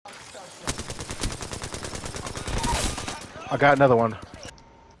I got another one.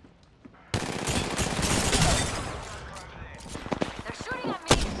 They're shooting at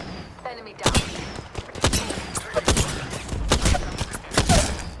me. Enemy down.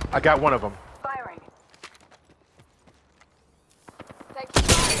 I got one of them. Firing. Taking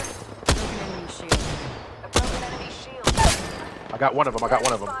fire. Broken enemy shield. A broken enemy shield. I got one of them. I got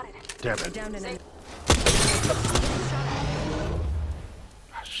one of them. Spotted. Damn I it. downed an enemy.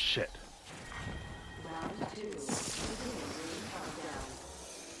 Ah, shit.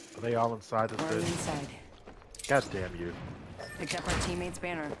 Are they all inside this We're bitch? inside. God damn you. Picked up our teammate's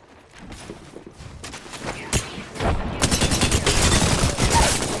banner.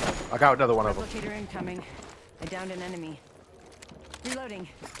 I got another one of them. Replicator incoming. I downed an enemy. Reloading.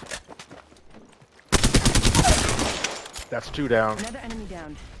 That's two down. Another enemy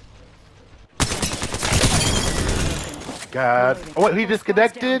downed. God. Oh, wait, he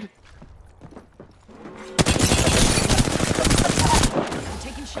disconnected? I'm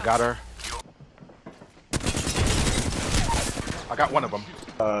taking shots. I got her. I got one of them.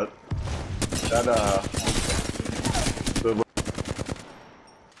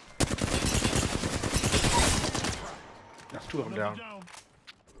 That's two of them down.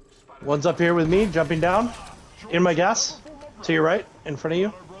 One's up here with me, jumping down. In my gas. To your right, in front of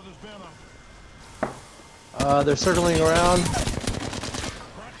you. They're circling around.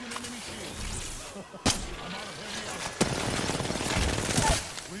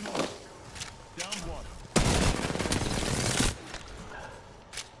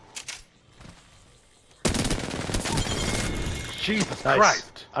 Jesus Nice.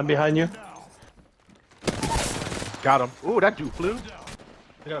 Christ. I'm behind you. Got him. Ooh, that dude flew.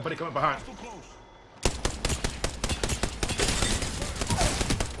 They got a buddy coming behind.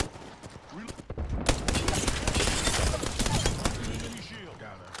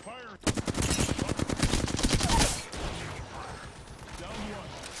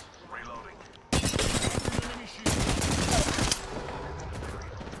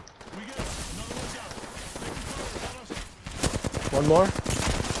 One more.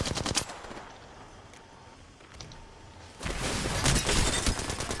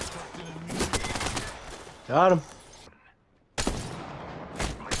 Got him.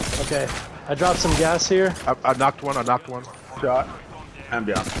 Okay, I dropped some gas here. I knocked one. I knocked one. Shot. I'm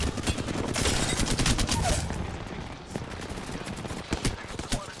down.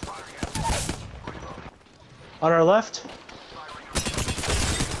 On our left.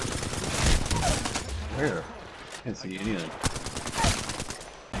 Where? Can't see anything.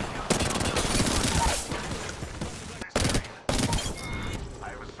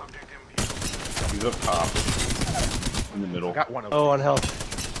 He's up top. In the middle. Got one of them. Oh, on health.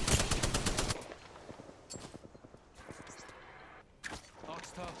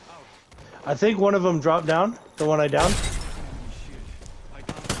 I think one of them dropped down. The one I downed.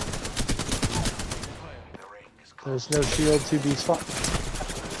 There's no shield to be spot.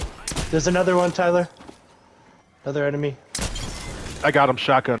 There's another one, Tyler. Another enemy. I got him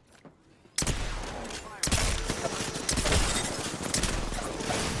shotgun.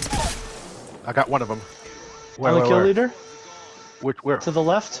 I got one of them. On the kill leader. Where? To the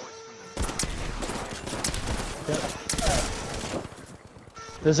left. Yep.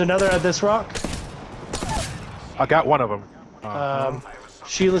 There's another at this rock. I got one of them.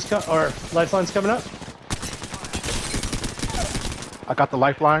 Sheila's or Lifeline's coming up. I got the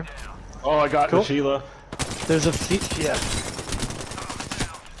lifeline. Oh, I got Cool. the Sheila. There's a yeah.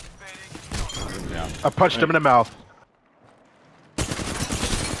 Yeah. I punched him in the mouth.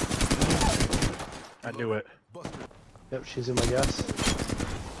 I knew it. Yep, she's in my gas.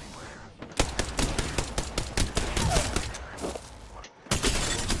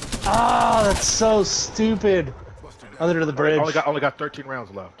 Ah, that's so stupid. Under the bridge. Only got 13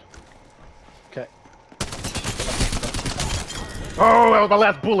 rounds left. Okay. Oh, that was my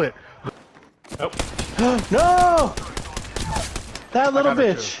last bullet. Nope. No! That little got her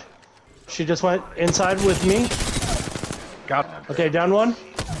bitch. She just went inside with me. Got. Okay, down one.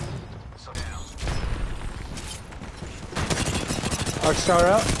 Arc star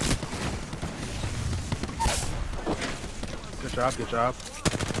out. Good job. Good job.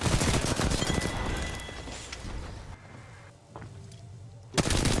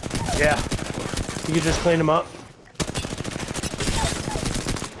 Yeah. You can just clean him up.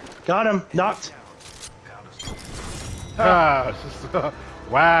 Got him. Knocked. Ah,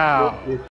 wow.